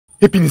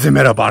Hepinize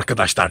merhaba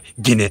arkadaşlar.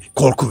 Gene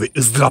korku ve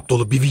ızdırap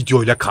dolu bir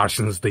videoyla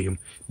karşınızdayım.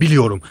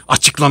 Biliyorum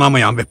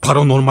açıklanamayan ve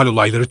paranormal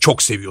olayları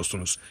çok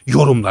seviyorsunuz.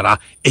 Yorumlara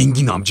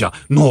Engin amca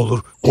ne olur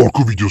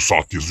korku videosu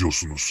at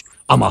yazıyorsunuz.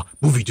 Ama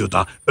bu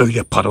videoda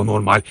öyle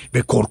paranormal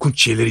ve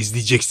korkunç şeyler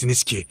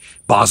izleyeceksiniz ki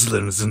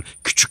bazılarınızın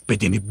küçük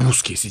bedeni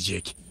buz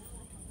kesecek.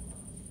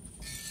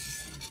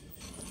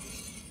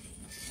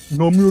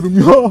 İnanmıyorum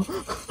ya.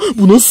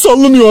 Bu nasıl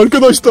sallanıyor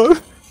arkadaşlar?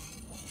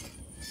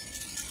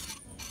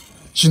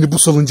 Şimdi bu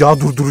salıncağı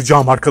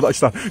durduracağım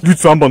arkadaşlar.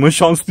 Lütfen bana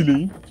şans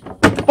dileyin.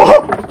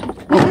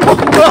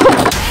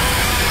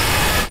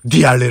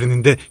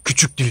 Diğerlerinin de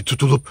küçük dili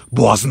tutulup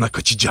boğazına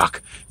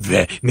kaçacak.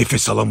 Ve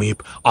nefes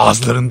alamayıp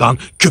ağızlarından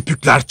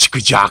köpükler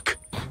çıkacak.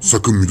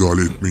 Sakın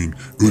müdahale etmeyin.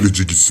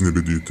 Öylece gitsin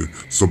ebediyete.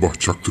 Sabah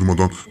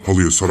çaktırmadan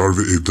halıya sarar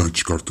ve evden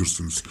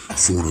çıkartırsınız.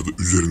 Sonra da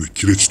üzerine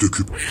kireç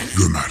döküp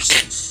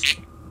gömersiniz.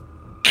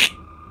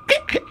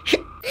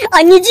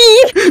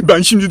 Anneciğim.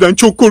 Ben şimdiden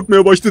çok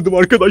korkmaya başladım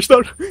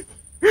arkadaşlar.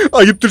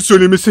 Ayıptır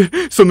söylemesi.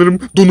 Sanırım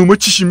donuma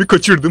çişimi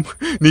kaçırdım.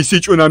 Neyse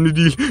hiç önemli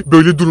değil.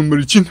 Böyle durumlar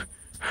için.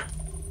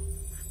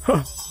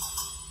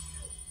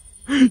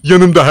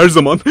 Yanımda her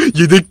zaman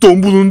yedek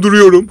don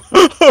bulunduruyorum.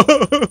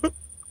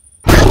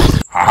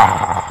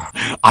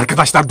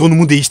 Arkadaşlar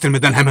donumu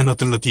değiştirmeden hemen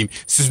hatırlatayım.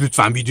 Siz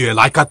lütfen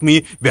videoya like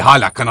atmayı ve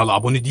hala kanala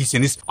abone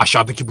değilseniz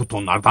aşağıdaki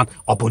butonlardan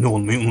abone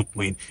olmayı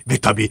unutmayın. Ve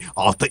tabi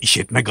altta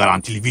işletme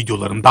garantili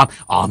videolarımdan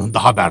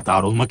anında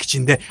haberdar olmak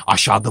için de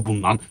aşağıda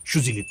bulunan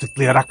şu zili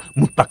tıklayarak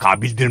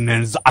mutlaka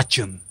bildirimlerinizi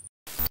açın.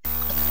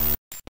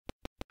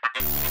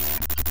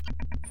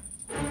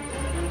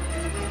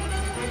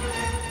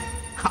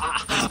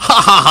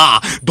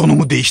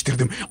 Donumu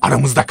değiştirdim.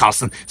 Aramızda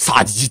kalsın.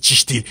 Sadece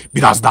çiş değil.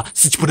 Biraz da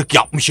sıçpırık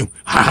yapmışım.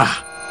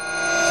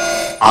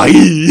 Ay,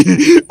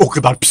 o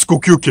kadar pis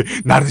kokuyor ki.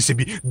 Neredeyse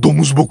bir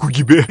domuz boku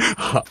gibi.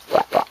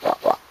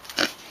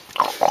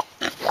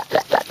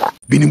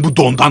 Benim bu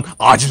dondan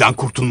acilen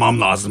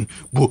kurtulmam lazım.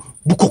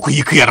 Bu koku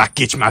yıkayarak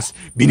geçmez.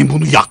 Benim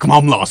bunu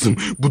yakmam lazım.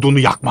 Bu donu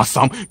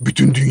yakmazsam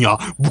bütün dünya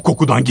bu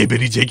kokudan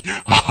geberecek.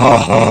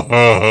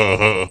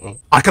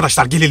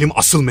 Arkadaşlar gelelim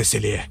asıl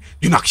meseleye.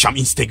 Dün akşam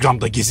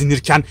Instagram'da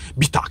gezinirken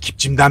bir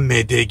takipçimden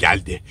MD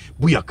geldi.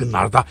 Bu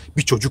yakınlarda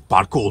bir çocuk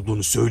parkı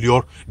olduğunu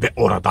söylüyor ve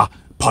orada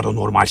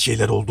paranormal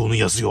şeyler olduğunu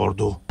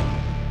yazıyordu.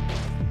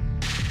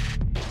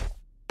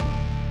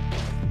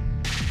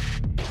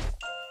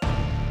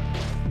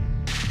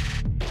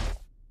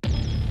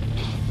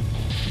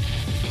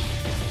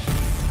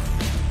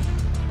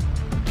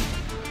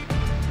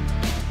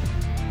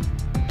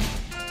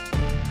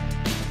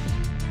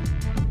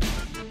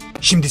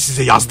 Şimdi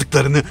size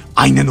yazdıklarını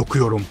aynen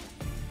okuyorum.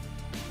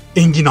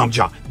 Engin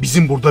amca,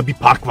 bizim burada bir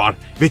park var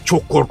ve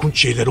çok korkunç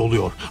şeyler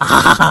oluyor.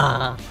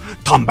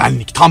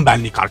 Tam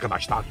benlik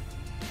arkadaşlar.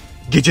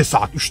 Gece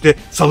saat 3'te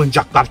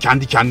salıncaklar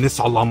kendi kendine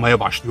sallanmaya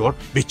başlıyor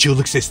ve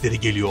çığlık sesleri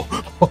geliyor.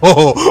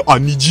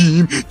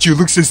 Anneciğim,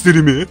 çığlık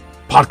sesleri mi?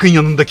 Parkın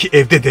yanındaki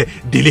evde de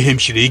deli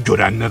hemşireyi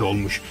görenler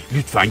olmuş.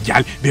 Lütfen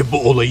gel ve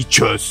bu olayı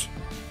çöz.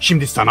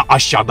 Şimdi sana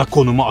aşağıda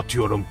konumu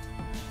atıyorum.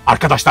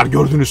 Arkadaşlar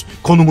gördünüz,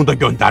 konumu da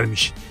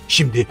göndermiş.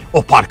 Şimdi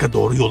o parka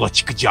doğru yola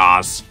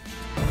çıkacağız.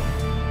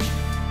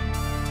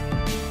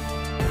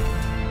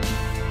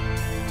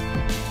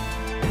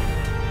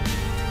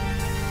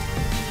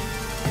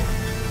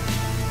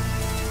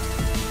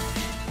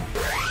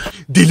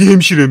 Deli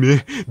hemşire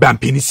mi? Ben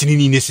penisinin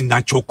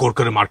iğnesinden çok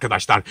korkarım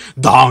arkadaşlar.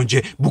 Daha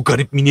önce bu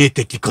garip mini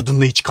etekli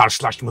kadınla hiç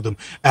karşılaşmadım.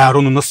 Eğer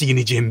onu nasıl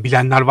yeneceğimi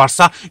bilenler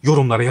varsa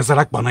yorumlara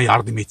yazarak bana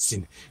yardım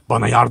etsin.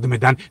 Bana yardım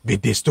eden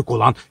ve destek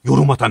olan,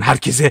 yorum atan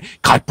herkese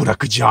kalp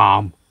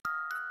bırakacağım.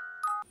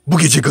 Bu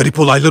gece garip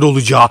olaylar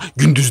olacağı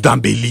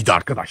gündüzden belliydi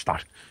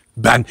arkadaşlar.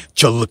 Ben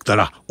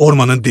çalılıklara,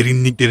 ormanın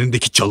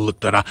derinliklerindeki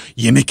çalılıklara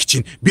yemek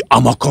için bir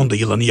anakonda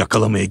yılanı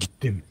yakalamaya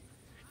gittim.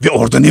 Ve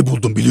orada ne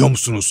buldum biliyor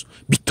musunuz?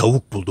 Bir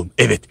tavuk buldum.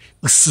 Evet,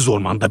 ıssız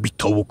ormanda bir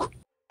tavuk.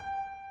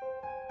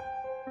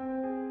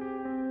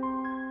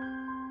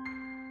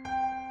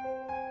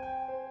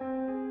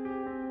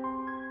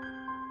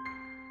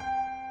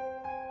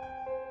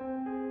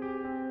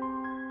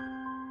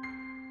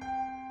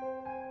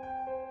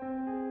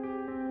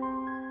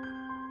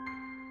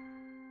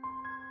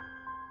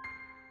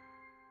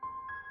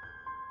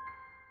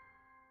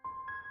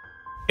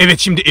 Evet,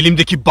 şimdi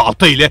elimdeki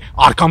balta ile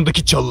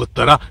arkamdaki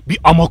çalılıklara bir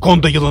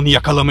anakonda yılanı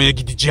yakalamaya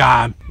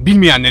gideceğim.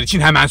 Bilmeyenler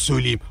için hemen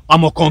söyleyeyim.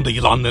 Anakonda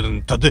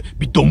yılanlarının tadı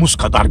bir domuz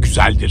kadar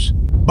güzeldir.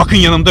 Bakın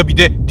yanımda bir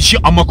de dişi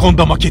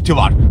anakonda maketi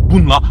var.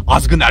 Bununla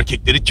azgın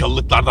erkekleri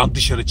çalılıklardan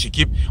dışarı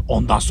çekip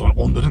ondan sonra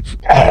onların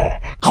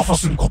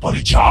kafasını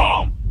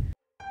koparacağım.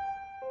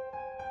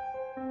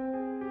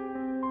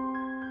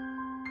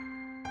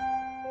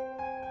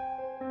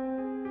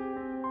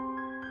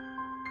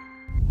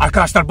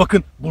 Arkadaşlar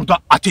bakın, burada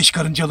ateş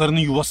karıncalarının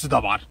yuvası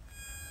da var.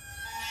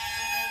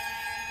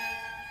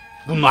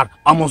 Bunlar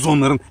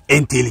Amazonların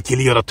en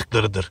tehlikeli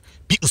yaratıklarıdır.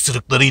 Bir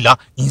ısırıklarıyla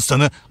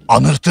insanı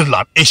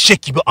anırtırlar,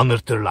 eşek gibi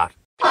anırtırlar.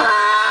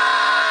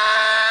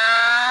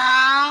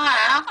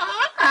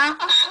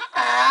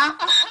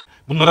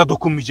 Bunlara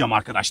dokunmayacağım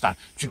arkadaşlar.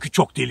 Çünkü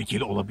çok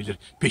tehlikeli olabilir.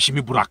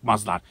 Peşimi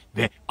bırakmazlar.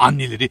 Ve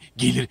anneleri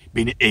gelir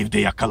beni evde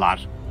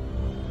yakalar.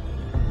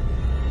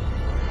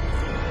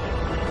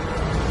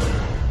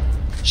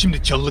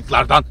 Şimdi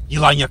çalılıklardan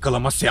yılan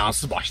yakalama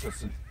seansı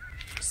başlasın.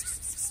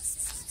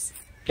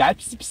 Gel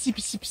pisi pisi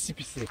pisi pisi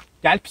pisi.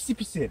 Gel pisi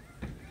pisi.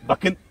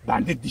 Bakın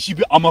bende dişi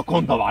bir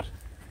anakonda var.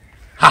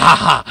 Ha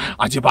ha ha.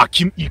 Acaba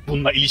kim ilk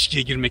bununla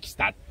ilişkiye girmek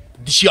ister?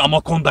 Dişi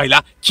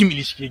anakondayla kim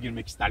ilişkiye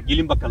girmek ister?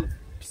 Gelin bakalım.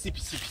 Pisi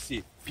pisi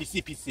pisi.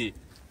 Pisi pisi.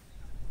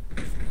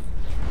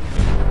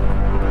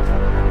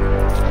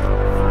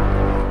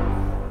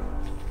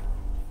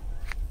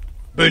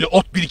 Böyle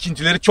ot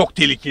birikintileri çok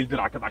tehlikelidir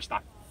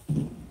arkadaşlar.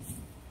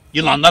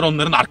 Yılanlar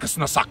onların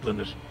arkasına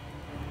saklanır.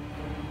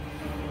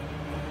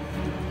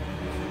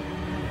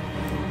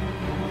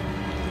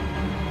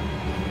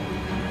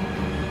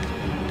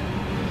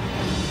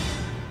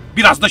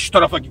 Biraz da şu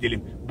tarafa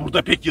gidelim.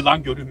 Burada pek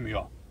yılan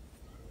görünmüyor.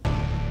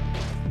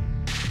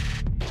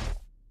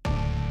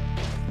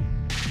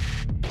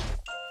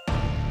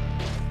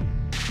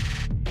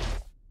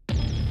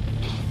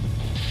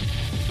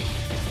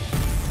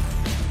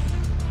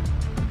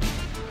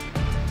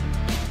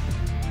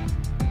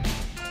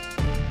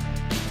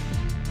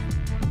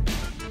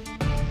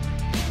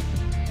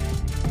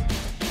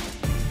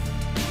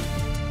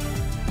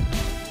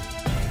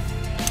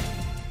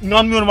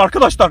 İnanmıyorum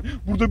arkadaşlar.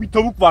 Burada bir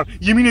tavuk var.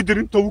 Yemin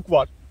ederim tavuk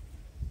var.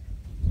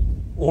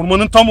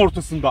 Ormanın tam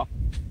ortasında.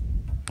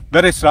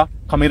 Ver Esra.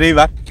 Kamerayı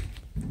ver.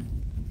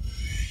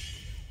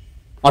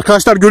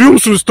 Arkadaşlar görüyor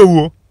musunuz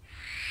tavuğu?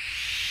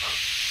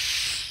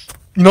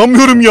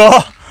 İnanmıyorum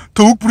ya.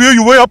 Tavuk buraya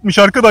yuva yapmış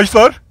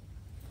arkadaşlar.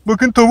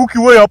 Bakın tavuk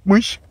yuva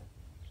yapmış.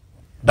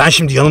 Ben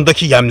şimdi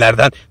yanındaki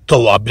yemlerden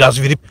tavuğa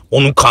biraz verip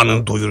onun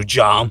karnını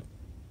doyuracağım.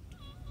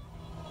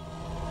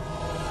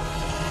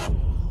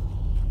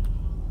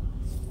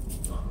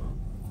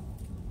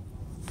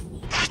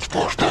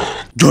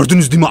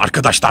 Gördünüz değil mi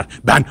arkadaşlar?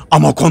 Ben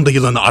anakonda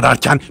yılanı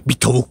ararken bir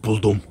tavuk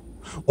buldum.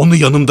 Onu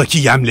yanımdaki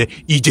yemle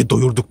iyice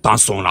doyurduktan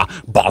sonra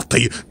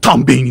baltayı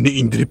tam beynine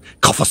indirip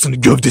kafasını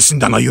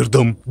gövdesinden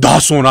ayırdım.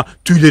 Daha sonra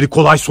tüyleri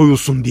kolay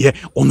soyulsun diye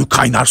onu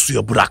kaynar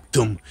suya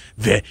bıraktım.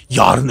 Ve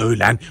yarın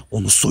öğlen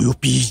onu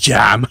soyup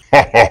yiyeceğim.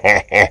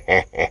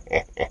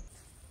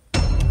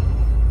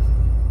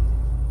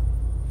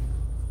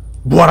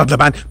 Bu arada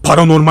ben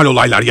paranormal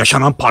olaylar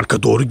yaşanan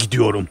parka doğru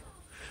gidiyorum.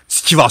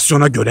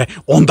 Situasyona göre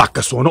 10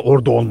 dakika sonra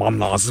orada olmam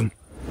lazım.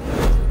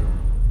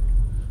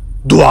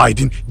 Dua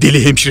edin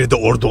deli hemşire de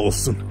orada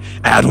olsun.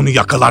 Eğer onu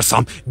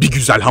yakalarsam bir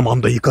güzel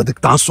hamamda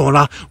yıkadıktan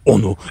sonra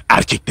onu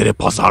erkeklere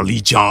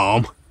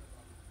pazarlayacağım.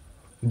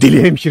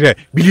 Deli hemşire,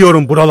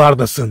 biliyorum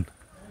buralardasın.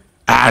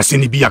 Eğer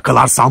seni bir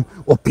yakalarsam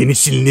o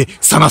penisilini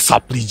sana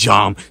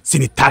saplayacağım.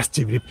 Seni ters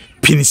çevirip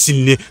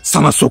penisilini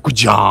sana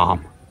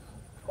sokacağım.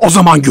 O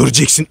zaman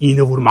göreceksin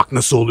iğne vurmak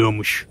nasıl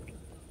oluyormuş.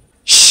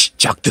 Şşş,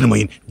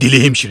 çaktırmayın.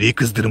 Deli hemşireyi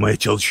kızdırmaya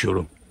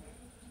çalışıyorum.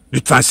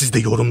 Lütfen siz de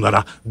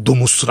yorumlara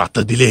domuz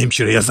suratlı deli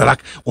hemşire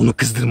yazarak onu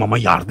kızdırmama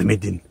yardım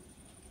edin.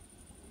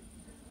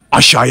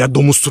 Aşağıya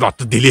domuz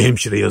suratlı deli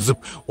hemşire yazıp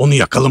onu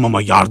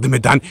yakalamama yardım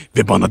eden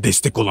ve bana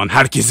destek olan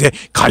herkese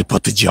kalp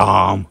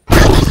atacağım.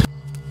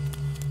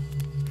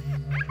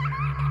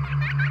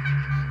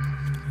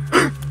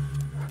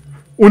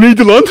 O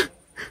neydi lan?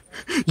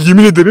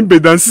 Yemin ederim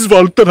bedensiz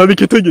varlıklar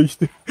harekete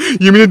geçti.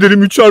 Yemin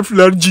ederim 3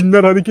 harfler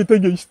cinler harekete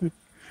geçti.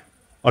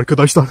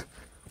 Arkadaşlar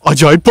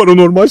acayip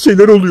paranormal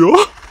şeyler oluyor.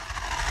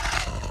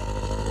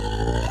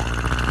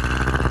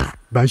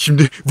 Ben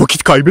şimdi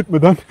vakit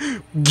kaybetmeden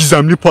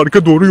gizemli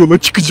parka doğru yola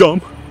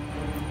çıkacağım.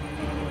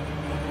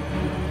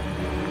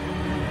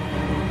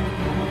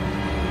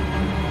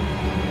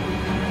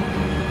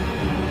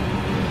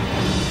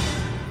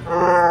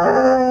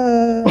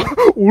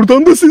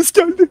 Oradan da ses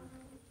geldi.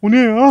 O ne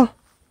ya?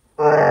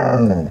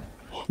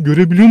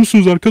 Görebiliyor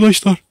musunuz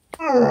arkadaşlar?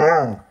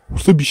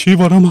 Burada bir şey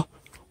var ama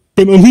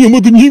ben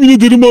anlayamadım, yemin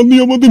ederim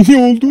anlayamadım ne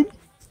olduğunu.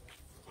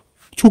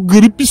 Çok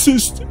garip bir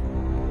sesti.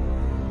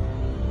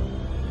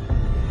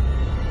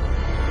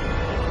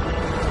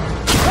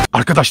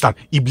 Arkadaşlar,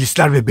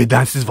 iblisler ve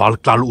bedensiz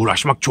varlıklarla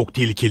uğraşmak çok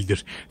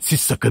tehlikelidir.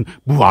 Siz sakın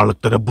bu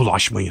varlıklara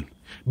bulaşmayın.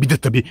 Bir de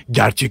tabii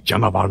gerçek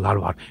canavarlar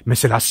var.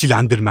 Mesela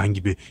Slenderman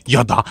gibi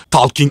ya da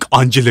Talking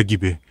Angela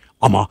gibi.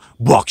 Ama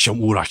bu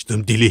akşam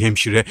uğraştığım deli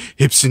hemşire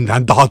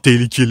hepsinden daha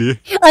tehlikeli.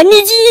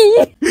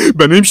 Anneciğim.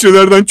 Ben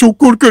hemşirelerden çok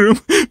korkarım.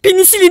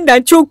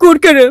 Penisilinden çok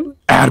korkarım.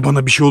 Eğer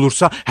bana bir şey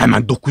olursa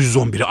hemen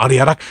 911'i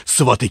arayarak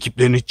SWAT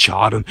ekiplerini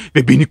çağırın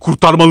ve beni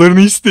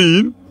kurtarmalarını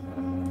isteyin.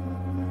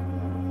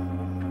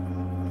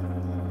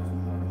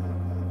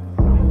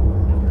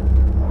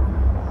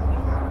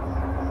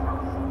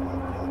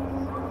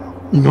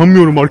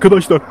 İnanmıyorum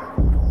arkadaşlar.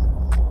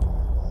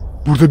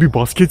 Burada bir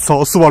basket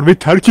sahası var ve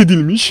terk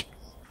edilmiş.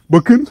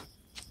 Bakın.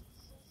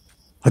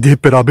 Hadi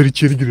hep beraber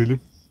içeri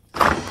girelim.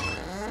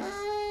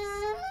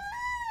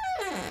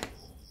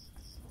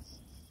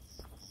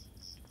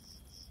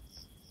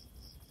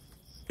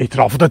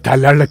 Etrafı da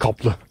tellerle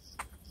kaplı.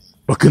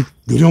 Bakın,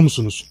 görüyor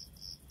musunuz?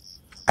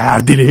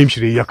 Eğer deli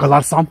hemşireyi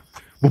yakalarsam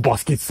Bu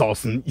basket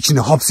sahasının içine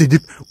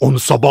hapsedip onu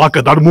sabaha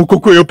kadar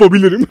mokoko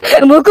yapabilirim.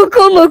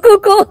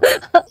 Mokoko.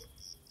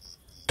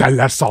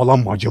 Teller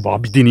sağlam mı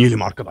acaba? Bir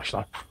deneyelim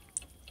arkadaşlar.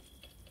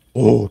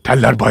 Oo,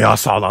 teller bayağı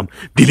sağlam.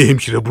 Deli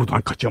hemşire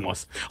buradan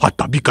kaçamaz.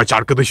 Hatta birkaç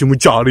arkadaşımı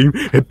çağırayım.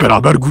 Hep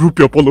beraber grup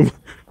yapalım.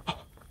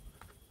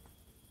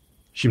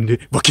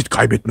 Şimdi vakit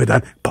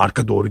kaybetmeden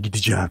parka doğru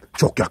gideceğim.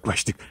 Çok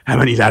yaklaştık.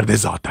 Hemen ileride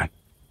zaten.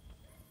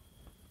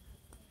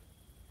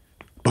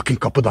 Bakın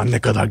kapıdan ne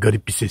kadar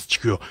garip bir ses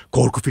çıkıyor.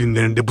 Korku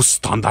filmlerinde bu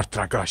standarttır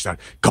arkadaşlar.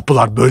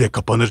 Kapılar böyle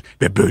kapanır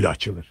ve böyle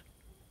açılır.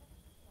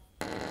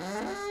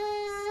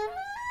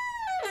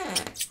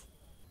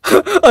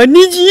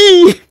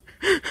 Anneciğim.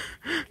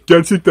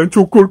 Gerçekten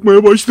çok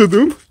korkmaya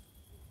başladım.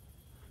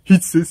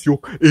 Hiç ses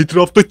yok.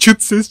 Etrafta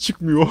çıt ses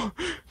çıkmıyor.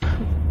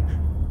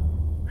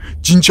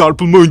 Cin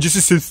çarpılma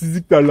öncesi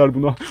sessizlik derler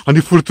buna.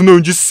 Hani fırtına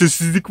öncesi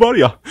sessizlik var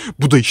ya.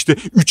 Bu da işte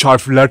 3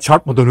 harfler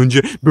çarpmadan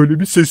önce böyle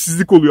bir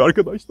sessizlik oluyor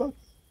arkadaşlar.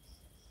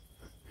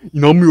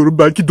 İnanmıyorum,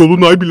 belki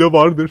dolunay bile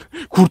vardır.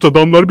 Kurt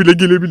adamlar bile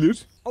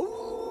gelebilir.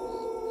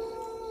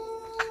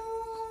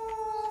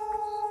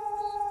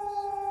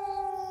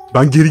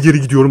 Ben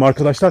geri gidiyorum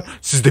arkadaşlar.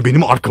 Siz de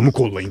benim arkamı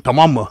kollayın,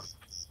 tamam mı?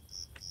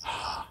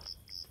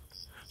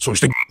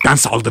 Sonuçta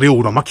saldırıya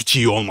uğramak hiç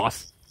iyi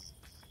olmaz.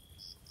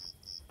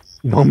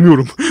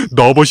 İnanmıyorum.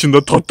 Dağ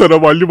başında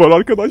tattaravalli var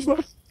arkadaşlar.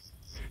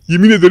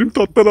 Yemin ederim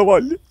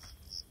tattaravalli.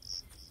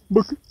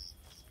 Bakın.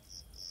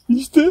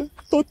 İşte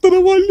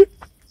tattaravalli.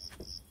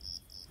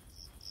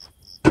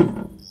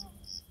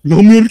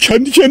 İnanmıyorum,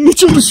 kendi kendine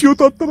çalışıyor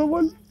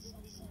tattaravalli.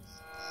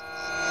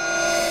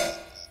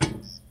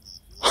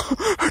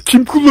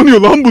 Kim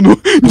kullanıyor lan bunu?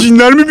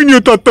 Cinler mi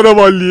biniyor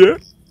tattaravalliye?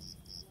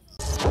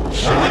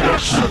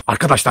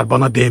 Arkadaşlar,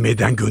 bana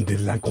DM'den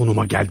gönderilen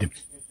konuma geldim.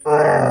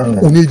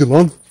 O neydi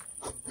lan?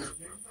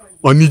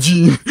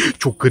 Anneciğim,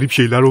 çok garip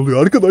şeyler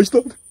oluyor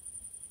arkadaşlar.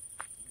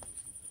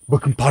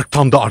 Bakın park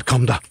tam da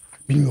arkamda.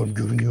 Bilmiyorum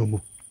görünüyor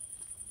mu?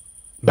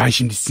 Ben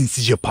şimdi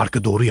sinsice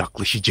parka doğru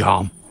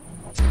yaklaşacağım.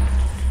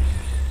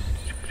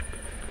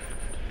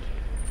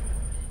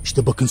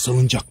 İşte bakın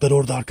salıncaklar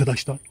orada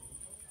arkadaşlar.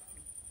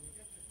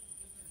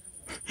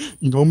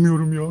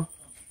 İnanmıyorum ya.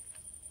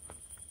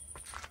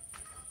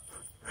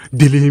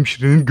 Deli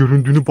hemşirenin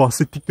göründüğünü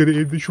bahsettikleri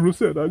evde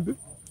şurası herhalde.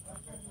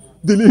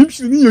 Deli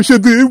hemşirenin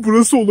yaşadığı ev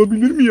burası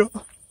olabilir mi ya?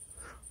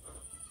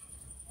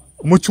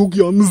 Ama çok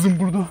yalnızım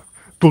burada.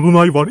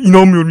 Dolunay var.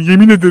 İnanmıyorum.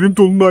 Yemin ederim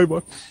dolunay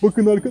var.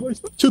 Bakın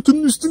arkadaşlar.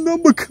 Çatının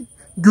üstünden bakın.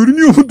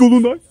 Görünüyor mu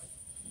dolunay?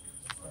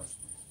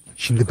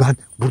 Şimdi ben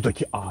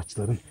buradaki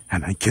ağaçların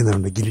hemen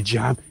kenarına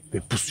geleceğim ve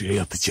pusuya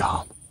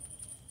yatacağım.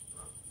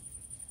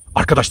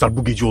 Arkadaşlar,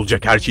 bu gece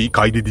olacak her şeyi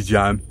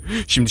kaydedeceğim.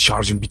 Şimdi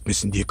şarjım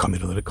bitmesin diye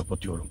kameraları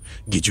kapatıyorum.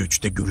 Gece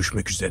 3'te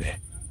görüşmek üzere.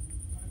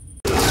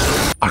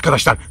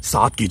 Arkadaşlar,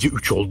 saat gece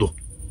 3 oldu.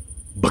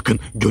 Bakın,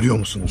 görüyor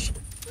musunuz?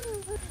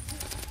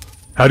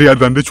 Her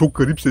yerden de çok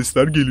garip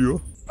sesler geliyor.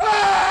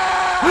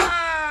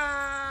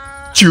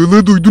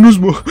 Çığlığı duydunuz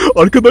mu?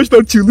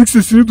 Arkadaşlar, çığlık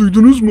sesini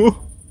duydunuz mu?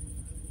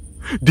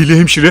 Deli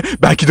hemşire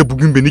belki de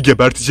bugün beni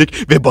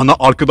gebertecek ve bana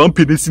arkadan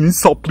penesini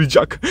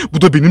saplayacak.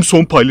 Bu da benim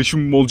son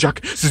paylaşımım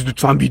olacak. Siz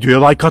lütfen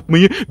videoya like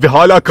atmayı ve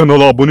hala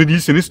kanala abone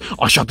değilseniz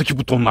aşağıdaki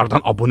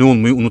butonlardan abone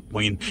olmayı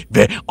unutmayın.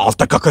 Ve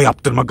alta kaka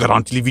yaptırma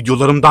garantili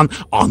videolarımdan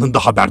anında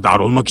haberdar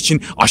olmak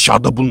için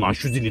aşağıda bulunan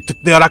şu zili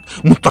tıklayarak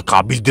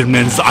mutlaka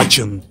bildirimlerinizi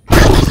açın.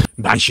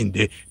 Ben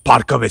şimdi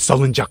parka ve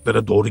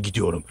salıncaklara doğru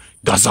gidiyorum.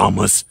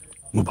 Gazamız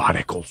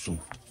mübarek olsun.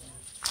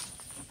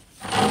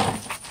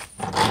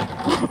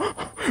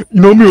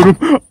 İnanmıyorum.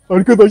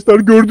 Arkadaşlar,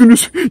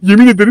 gördünüz.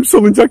 Yemin ederim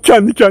salıncak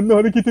kendi kendine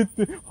hareket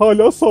etti.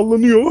 Hala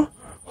sallanıyor.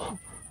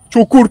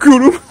 Çok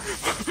korkuyorum.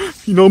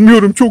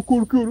 İnanmıyorum, çok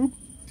korkuyorum.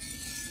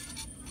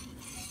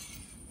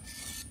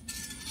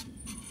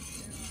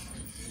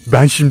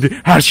 Ben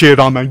şimdi her şeye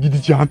rağmen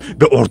gideceğim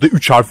ve orada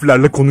 3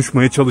 harflerle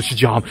konuşmaya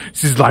çalışacağım.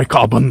 Siz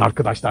like'a abanın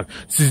arkadaşlar.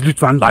 Siz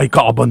lütfen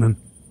like'a abanın.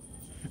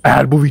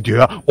 Eğer bu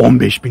videoya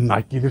 15.000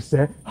 like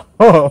gelirse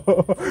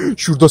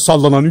şurada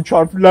sallanan 3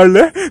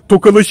 harflerle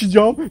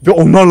tokalaşacağım ve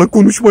onlarla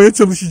konuşmaya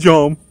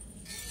çalışacağım.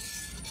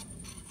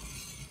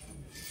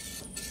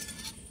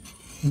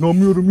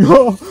 İnanmıyorum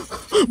ya.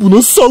 Bu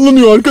nasıl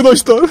sallanıyor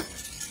arkadaşlar?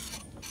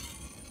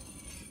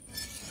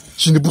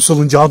 Şimdi bu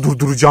salıncağı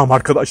durduracağım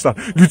arkadaşlar.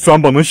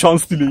 Lütfen bana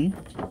şans dileyin.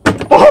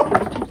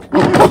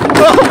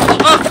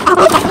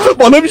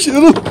 Bana bir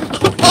şeyler oldu.